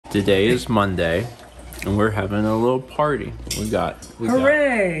Today is Monday, and we're having a little party.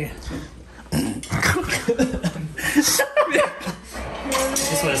 Hooray! That's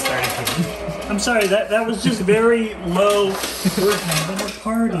what it started from. I'm sorry, that was just very low. We're having a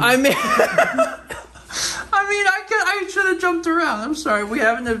party. I should have jumped around. I'm sorry. We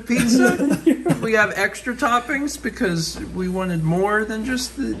having a pizza. We have extra toppings because we wanted more than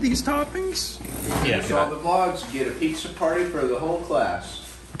just these toppings. Yeah. For all the vlogs, you get a pizza party for the whole class.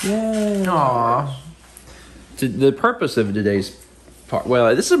 Yay! Aww. The purpose of today's part.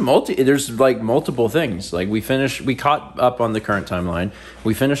 Well, this is there's like multiple things. Like we caught up on the current timeline.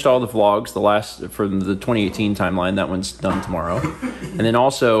 We finished all the vlogs, the last for the 2018 timeline. That one's done tomorrow, and then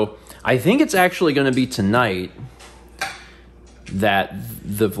also I think it's actually going to be tonight that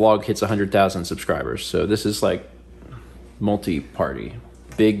the vlog hits 100,000 subscribers. So this is like multi-party,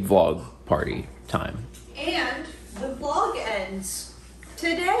 big vlog party time. And the vlog ends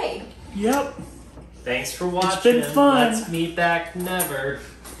today. Yep. Thanks for watching. It's been fun. Let's meet back never.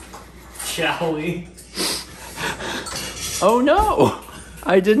 Shall we? Oh no!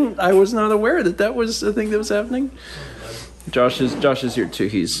 I was not aware that was a thing that was happening. Josh is here too.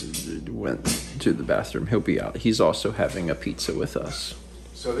 He's went to the bathroom. He'll be out. He's also having a pizza with us.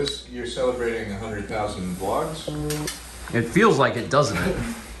 So you're celebrating 100,000 vlogs? It feels like it, doesn't it?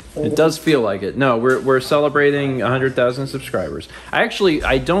 It does feel like it. No, we're celebrating 100,000 subscribers. I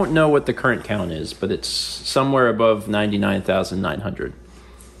don't know what the current count is, but it's somewhere above 99,900.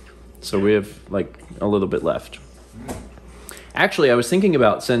 So we have like a little bit left. Actually, I was thinking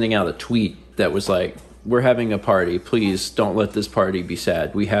about sending out a tweet that was like, "We're having a party. Please don't let this party be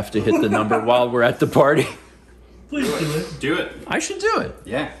sad. We have to hit the number while we're at the party." Please do it. Do it. I should do it.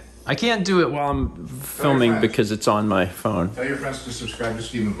 Yeah. I can't do it while I'm filming because it's on my phone. Tell your friends to subscribe to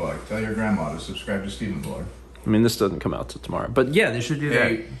Steven Vlog. Tell your grandma to subscribe to Steven Vlog. I mean, this doesn't come out till tomorrow. But yeah, they should do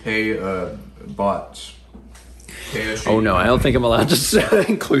that. Pay bots. Oh no, I don't think I'm allowed to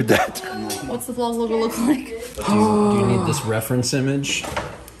include that. What's the vlog logo look like? Do you need this reference image?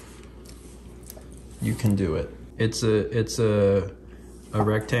 You can do it. It's a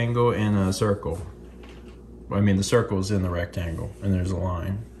rectangle and a circle. I mean, the circle's in the rectangle, and there's a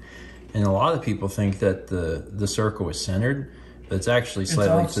line. And a lot of people think that the circle is centered, but it's actually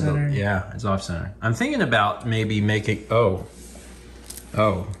slightly to the it's off center. I'm thinking about maybe making that's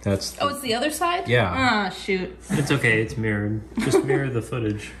Oh, it's the other side? Yeah. Ah, shoot. It's okay. It's mirrored. Just mirror the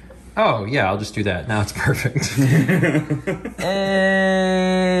footage. Oh yeah, I'll just do that. Now it's perfect.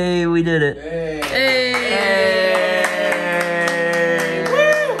 Hey, we did it. Hey. Hey.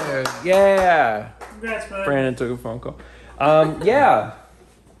 Yeah. Congrats, bud. Brandon took a phone call. Yeah.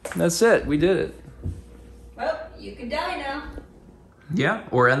 That's it. We did it. Well, you can die now. Yeah,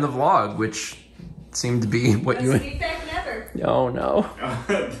 or end the vlog, which seemed to be what Let's you. meet back never. Oh no.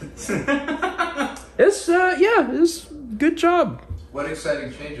 It's good job. What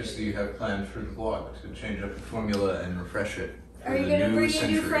exciting changes do you have planned for the vlog to change up the formula and refresh it? Are you gonna bring in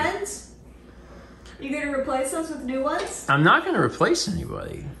new friends? You gonna replace us with new ones? I'm not going to replace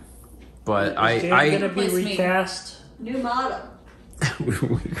anybody, but Is Jane gonna be Replace me. recast? New motto.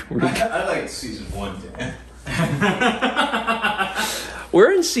 I like season 1, Dan.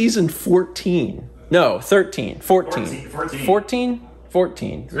 We're in season 14. No, 13. 14. 14?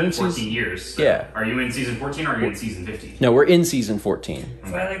 14. It's been 14 years. So Yeah. Are you in season 14 or are you in season 15? No, we're in season 14.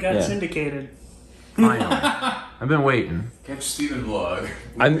 Finally got Yeah. syndicated. Finally. I've been waiting. Catch Steven Vlog.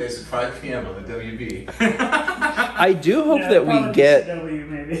 I'm- Weekdays at 5 p.m. on the WB. I do hope that we probably get... CW,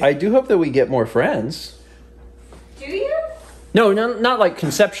 maybe. I do hope that we get more friends. Do you? No, not like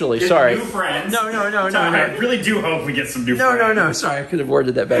conceptually, Get sorry. New friends. No. I really do hope we get some new friends. No, sorry, I could have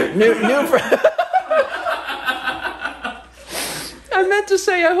worded that better. New friends. I meant to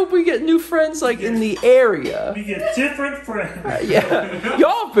say I hope we get new friends like in the area. We get different friends. Yeah.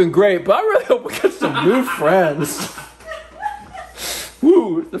 Y'all have been great, but I really hope we get some new friends.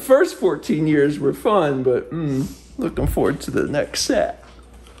 Woo, the first 14 years were fun, but looking forward to the next set.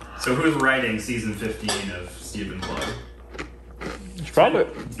 So who's writing season 15 of Steven Plug? It's probably...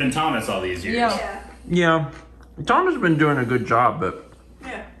 It's been Thomas all these years. Yeah. Yeah. Tom has been doing a good job, but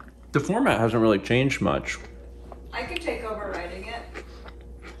Yeah. the format hasn't really changed much. I could take over writing it.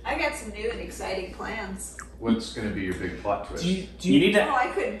 I got some new and exciting plans. What's going to be your big plot twist? You need Oh, to. I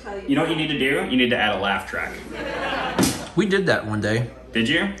couldn't tell you. You know what you need to do? You need to add a laugh track. We did that one day. Did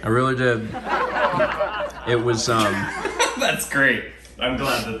you? I really did. It was, That's great. I'm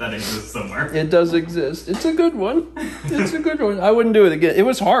glad that exists somewhere. it does exist. It's a good one. It's a good one. I wouldn't do it again. It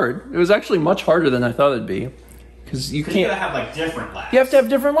was hard. It was actually much harder than I thought it'd be. Because you You can't... gotta have like different laughs. You have to have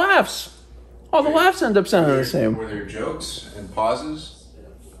different laughs. All the laughs end up sounding the same. Were there jokes and pauses?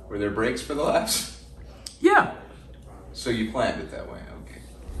 Were there breaks for the laughs? Yeah. So you planned it that way, okay.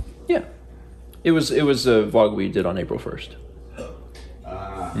 Yeah. It was a vlog we did on April 1st.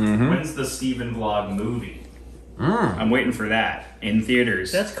 When's the Steven vlog movie? I'm waiting for that in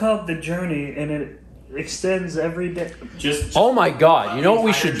theaters. That's called The Journey, and it extends every day. Just Oh my god, you know what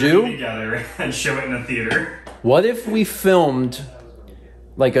we should do? Together and show it in a theater. What if we filmed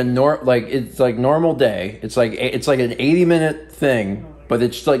like it's like normal day. It's like an 80-minute thing, but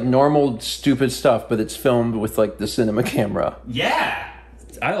it's like normal stupid stuff, but it's filmed with like the cinema camera. Yeah.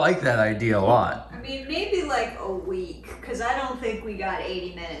 I like that idea a lot. I mean, maybe like a week, because I don't think we got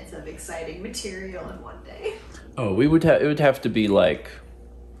 80 minutes of exciting material in one day. Oh, it would have to be like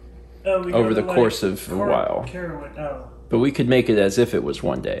over the course of a while. Carowin. Oh. But we could make it as if it was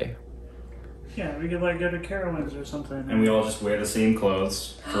one day. Yeah, we could like go to Carowinds or something. And we all just wear the same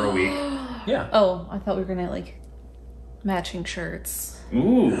clothes for a week. Yeah. Oh, I thought we were gonna like matching shirts.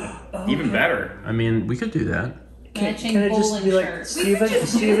 Ooh, even better. I mean, we could do that. Matching Can it just bowling be like shirts.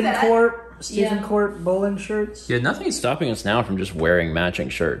 Stephen Court bowling shirts? Yeah, nothing's stopping us now from just wearing matching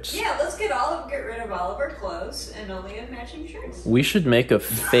shirts. Yeah, let's get rid of all of our clothes and only have matching shirts. We should make a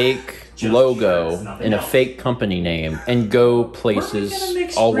fake Just logo shirts, nothing and a else. fake company name and go places gonna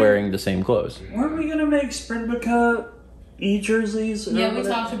make all spring- wearing the same clothes. Weren't we gonna make Springbok e-jerseys? or Yeah, we whatever?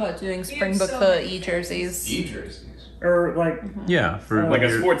 talked about doing We have so Springbok many e-jerseys. E-jerseys. Or like, Yeah, for Like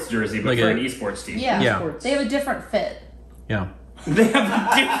a sports jersey, but Like for a- an esports team. Yeah. Yeah. sports. They have a different fit. Yeah. They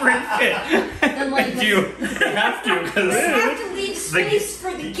have a different fit. Than like Do you have to? We Because have to leave space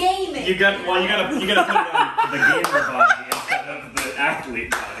for the gaming. you gotta put it on the gamer body instead of the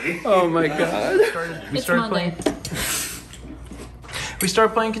athlete body. Oh my god. It's Monday. We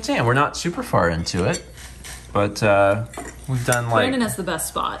started playing Catan. We're not super far into it, but we've done like Brandon has the best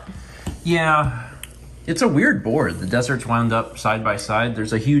spot. yeah. It's a weird board. The desert's wound up side by side.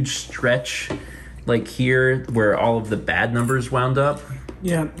 There's a huge stretch like here where all of the bad numbers wound up.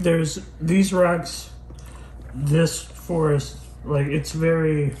 yeah, there's these rocks, this forest, like it's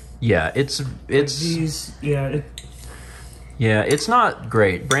very, Yeah, it's these, yeah, it's not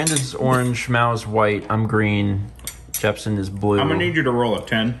great. Brandon's orange, Mao's white, I'm green, Jepson is blue, I'm gonna need you to roll a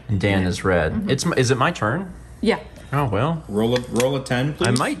 10. and Dan is red. Is it my turn? Yeah. Oh well. Roll a 10, please.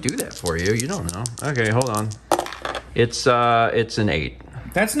 I might do that for you. You don't know. Okay, hold on. It's an 8.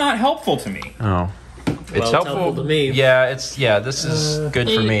 That's not helpful to me. Oh. It's helpful to me. Yeah, this is good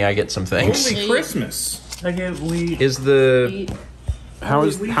for me. I get some things. Holy Christmas. I get wheat. Is the Eat.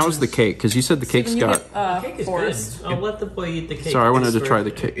 how's the cake? Because you said the cake's Steven, you got. get, Cake is forest. good. I'll let the boy eat the cake. Sorry, I wanted to It's try the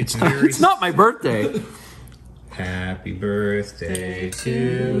birthday. cake. It's not my birthday. Happy birthday to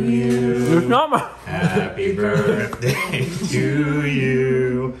you. It's not my. Happy birthday to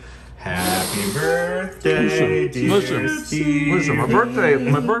you. Happy birthday, Listen.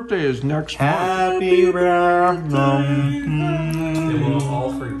 My birthday is next month. Happy birthday. And we'll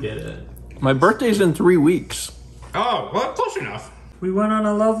all forget it. My birthday's in 3 weeks. Oh, well, close enough. We went on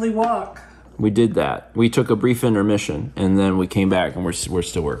a lovely walk. We did that. We took a brief intermission, and then we came back, and we're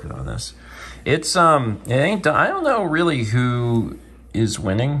still working on this. It's it ain't done. I don't know really who is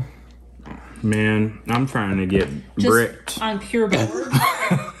winning. Man, I'm trying to get Just bricked. on pure board.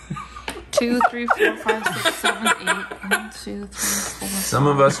 2, 3, 4, 5, 6, 7, 8. 1, 2, 3, 4. Some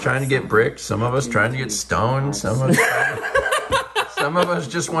of us trying to get bricked. Some of us trying to get stoned. Some of us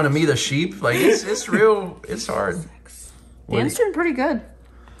just want to meet a sheep. Like it's real. It's hard. Dan's doing pretty good.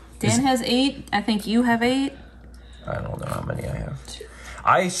 Dan has 8. I think you have 8. I don't know how many I have.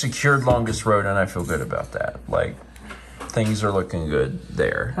 I secured longest road, and I feel good about that. Like things are looking good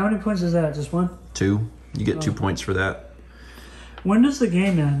there. How many points is that? Just one? 2. You get 2 points for that. When does the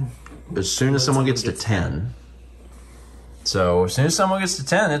game end? As soon as someone gets to 10. So as soon as someone gets to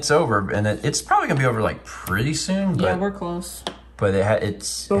 10, it's over, and it's probably gonna be over like pretty soon. But Yeah, we're close. but it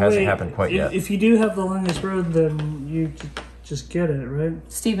But hasn't wait, happened quite yet. If you do have the longest road, then you just get it, right?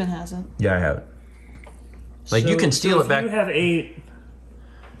 Steven hasn't. Yeah, I have it. Like you can steal it back. If you have 8,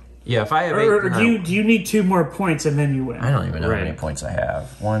 Yeah, if I have 8, or then do you need 2 more points and then you win? I don't even know how Right. many points I have.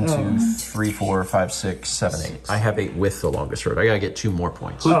 1, 2, 3, 4, 5, 6, 7, 8. I have 8 with the longest road. I gotta get 2 more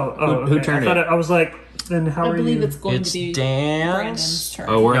points. Who Okay. turned I it? I was like, then how I are believe you? it's going It's to be Dan's. Brandon's turn.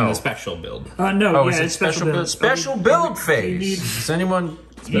 Oh, we're in No. the special build. No, Oh, yeah, is it it's special build? build. Special build You phase. need- Does anyone?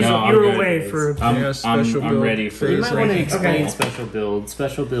 You're I'm good. away for. Yeah, special I'm build ready for phase. You might want to ranking. explain Okay. special build.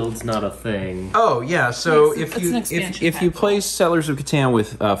 Special build's not a thing. Oh yeah, so It's an expansion if you pack. play Settlers of Catan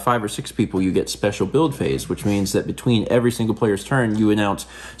with 5 or 6 people, you get special build phase, which means that between every single player's turn, you announce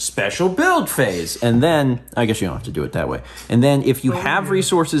special build phase, and then I guess you don't have to do it that way. And then if you have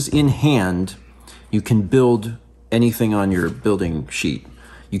resources in hand, you can build anything on your building sheet.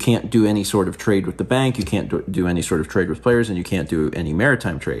 you can't do any sort of trade with the bank, you can't do any sort of trade with players, and you can't do any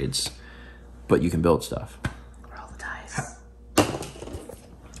maritime trades, but you can build stuff. Roll the dice.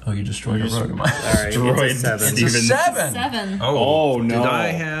 Oh, you destroyed a rug. Alright, it's a 7. It's a 7. 7. Oh no. Did I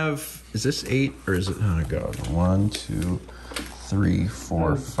have... Is this 8 or is it... Oh, God. 1, 2, 3,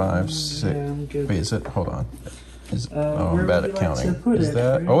 4, 5, 6... I'm good. Wait, is it... Hold on. where I'm bad would at you like to counting. put Is it, that...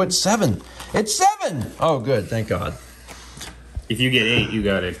 Brandon? Oh, it's 7. It's 7! Oh, good. Thank God. If you get 8, you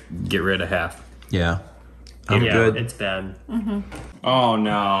gotta get rid of half. Yeah. I'm Yeah, good. It's bad. Oh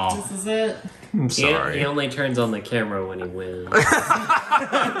no. This is it. I'm He sorry. only turns on the camera when he wins.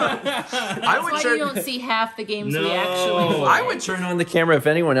 I That's would why turn... you don't see half the games we No. actually play. I would turn on the camera if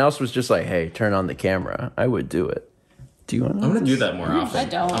anyone else was just like, hey, turn on the camera. I would do it. Do you want to? I'm gonna do that more often. I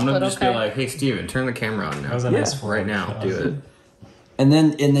don't, I'm gonna but just okay. be like, hey Steven, turn the camera on now. That was a nice right now. Do it. And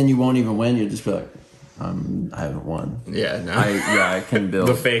then you won't even win. You'll just be like, I haven't won. Yeah, no. I can build.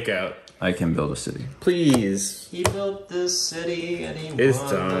 the fake out. I can build a city. Please. He built this city and he It's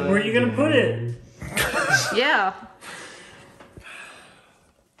won. done. Where are you gonna put it? Yeah.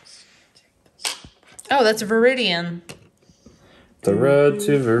 Oh, that's Viridian. The road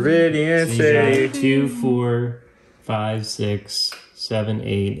to Viridian You City. got 2, 4, 5, 6, 7,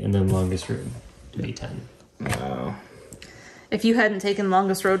 8, and then longest road to be 10. Wow. If you hadn't taken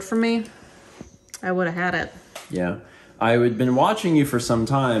longest road from me, I would have had it. Yeah. I had been watching you for some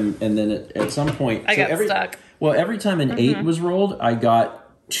time, and then at some point... I got stuck. Well, every time an 8 was rolled, I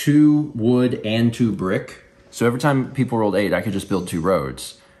got 2 wood and 2 brick. So every time people rolled 8, I could just build 2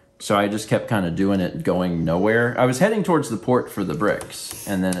 roads. So I just kept kind of doing it, going nowhere. I was heading towards the port for the bricks,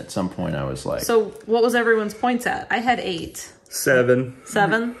 and then at some point I was like... So what was everyone's points at? I had 8. 7.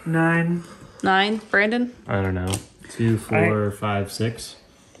 7? 9. 9? Brandon? I don't know. 2, 4, 5, 6,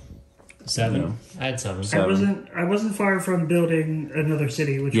 7. No. I had 7. I wasn't far from building another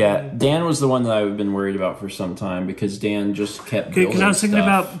city, which Yeah, Dan was the one that I've been worried about for some time, because Dan just kept building because I was thinking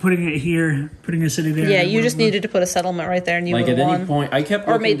stuff. about putting it here, putting a city there. Yeah, and you one just of them- needed to put a settlement right there and you Like would at have any won. point, I kept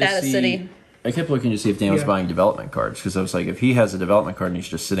Or looking made to that a see, city. I kept looking to see if Dan was Yeah. buying development cards, because I was like, if he has a development card and he's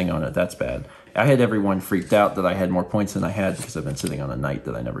just sitting on it, that's bad. I had everyone freaked out that I had more points than I had because I've been sitting on a knight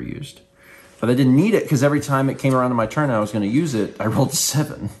that I never used. But I didn't need it because every time it came around to my turn and I was going to use it, I rolled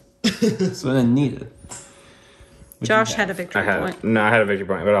 7. So I didn't need it. Josh had a victory point. I had a victory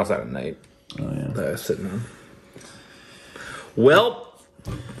point, but I also had a knight Oh yeah. that I was sitting on. Well,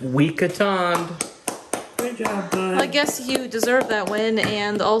 we Catan. Good job, bud. I guess you deserve that win,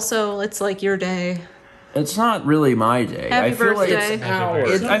 and also it's like your day. It's not really my day. Happy I feel birthday. like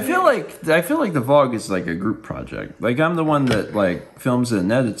I feel like the vlog is like a group project. Like I'm the one that like films it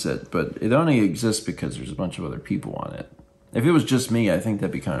and edits it, but it only exists because there's a bunch of other people on it. If it was just me, I think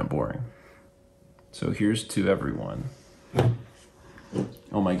that'd be kind of boring. So here's to everyone.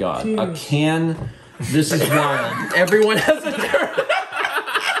 Oh my God, a Cheers. can. This is wild. Everyone has a turn.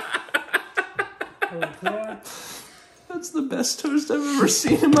 That's the best toast I've ever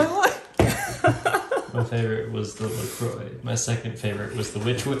seen in my life. My favorite was the LaCroix. My second favorite was the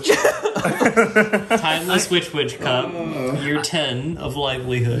Witch Witch. Timeless Witch Witch Cup. Year 10 of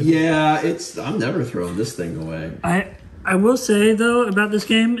livelihood. Yeah, I'm never throwing this thing away. I will say though about this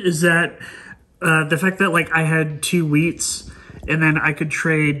game is that the fact that like I had 2 wheats and then I could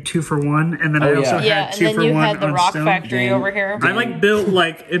trade 2 for 1, and then I also Yeah, had and 2 then for you 1 had the on rock stone. factory Dan- over here. I like built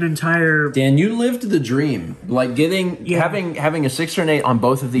like an entire. Dan, you lived the dream. Like Yeah. having a 6 or an 8 on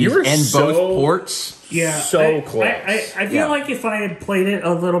both of these You were and so- both ports. Yeah, So close. I feel Yeah. like if I had played it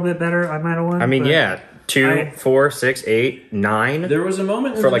a little bit better, I might have won. I mean, but yeah. 2, 4, 6, 8, 9. There was a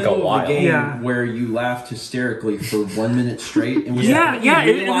moment in For the like a middle of the while. game Yeah. where you laughed hysterically for 1 minute straight, and was Yeah, that when yeah,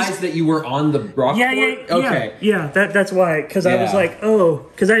 you it was- realized that you were on the rock Yeah, port? yeah, Okay. yeah. That's why. Because I was Yeah. like, oh,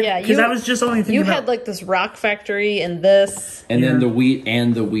 because Yeah, you- I was just only thinking You about. had like this rock factory and this. And then Yeah. the wheat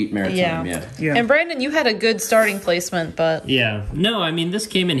maritime. Yeah. Yeah. And Brandon, you had a good starting placement, but Yeah. No, I mean this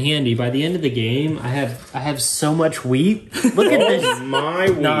came in handy. By the end of the game, I have so much wheat. Look at this My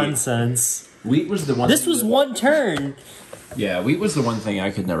week. nonsense. Wheat was the one. This was one turn. Yeah, wheat was the one thing I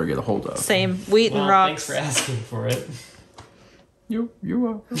could never get a hold of. same. Wheat Well, and thanks rocks. for asking for it. You're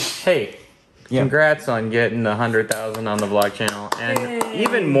welcome. Hey, Yeah. congrats on getting the 100,000 on the vlog channel, and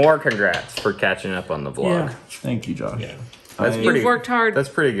even more congrats for catching up on the vlog. Yeah. Thank you, Josh. Yeah. That's I- pretty. You've worked hard. That's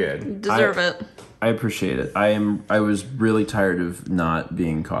pretty good. Deserve it. I appreciate it. I was really tired of not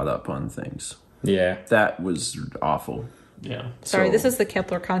being caught up on things. Yeah. That was awful. Yeah. Sorry, So- this is the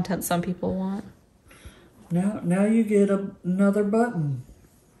Kepler content some people want. Now you get another button.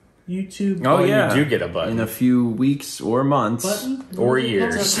 YouTube. Oh, yeah. You do get a button. In a few weeks or months. Button? Or It's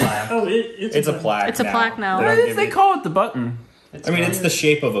years. a plaque. Oh, it's It's a button. plaque. It's a plaque now. They Why don't did give they you- call it the button? I mean, it's the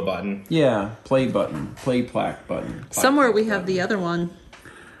shape of a button. Yeah, play button, play plaque button. Somewhere we have the other one.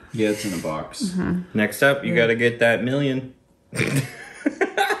 Yeah, it's in a box. Next up, you got to get that million.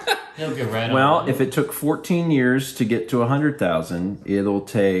 He'll get right Well, on. if it took 14 years to get to 100,000, it'll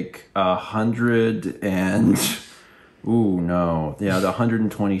take 100 and... Ooh, no. Yeah, the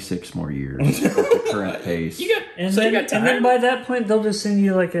 126 more years at the current pace. And, So you then, got and then time. by that point, they'll just send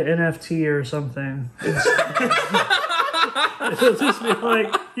you like an NFT or something. It'll just be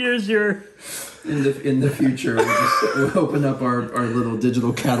like, here's your... In the future, we'll open up our little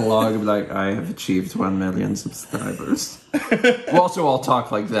digital catalog and be like, I have achieved 1 million subscribers. We'll also all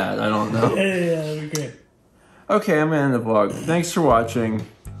talk like that. I don't know. Yeah, that'd be great. Okay, I'm gonna end the vlog. Thanks for watching.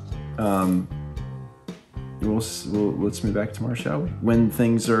 Let's move back tomorrow, shall we? When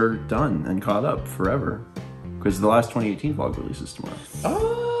things are done and caught up forever. Because the last 2018 vlog releases tomorrow.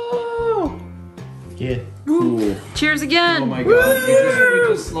 Oh! Yeah. Cool. Cheers again. Oh my god. We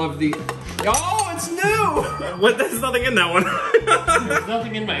just love the... Oh, it's new! What? There's nothing in that one. There's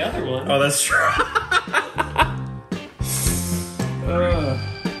nothing in my other one. Oh, that's true.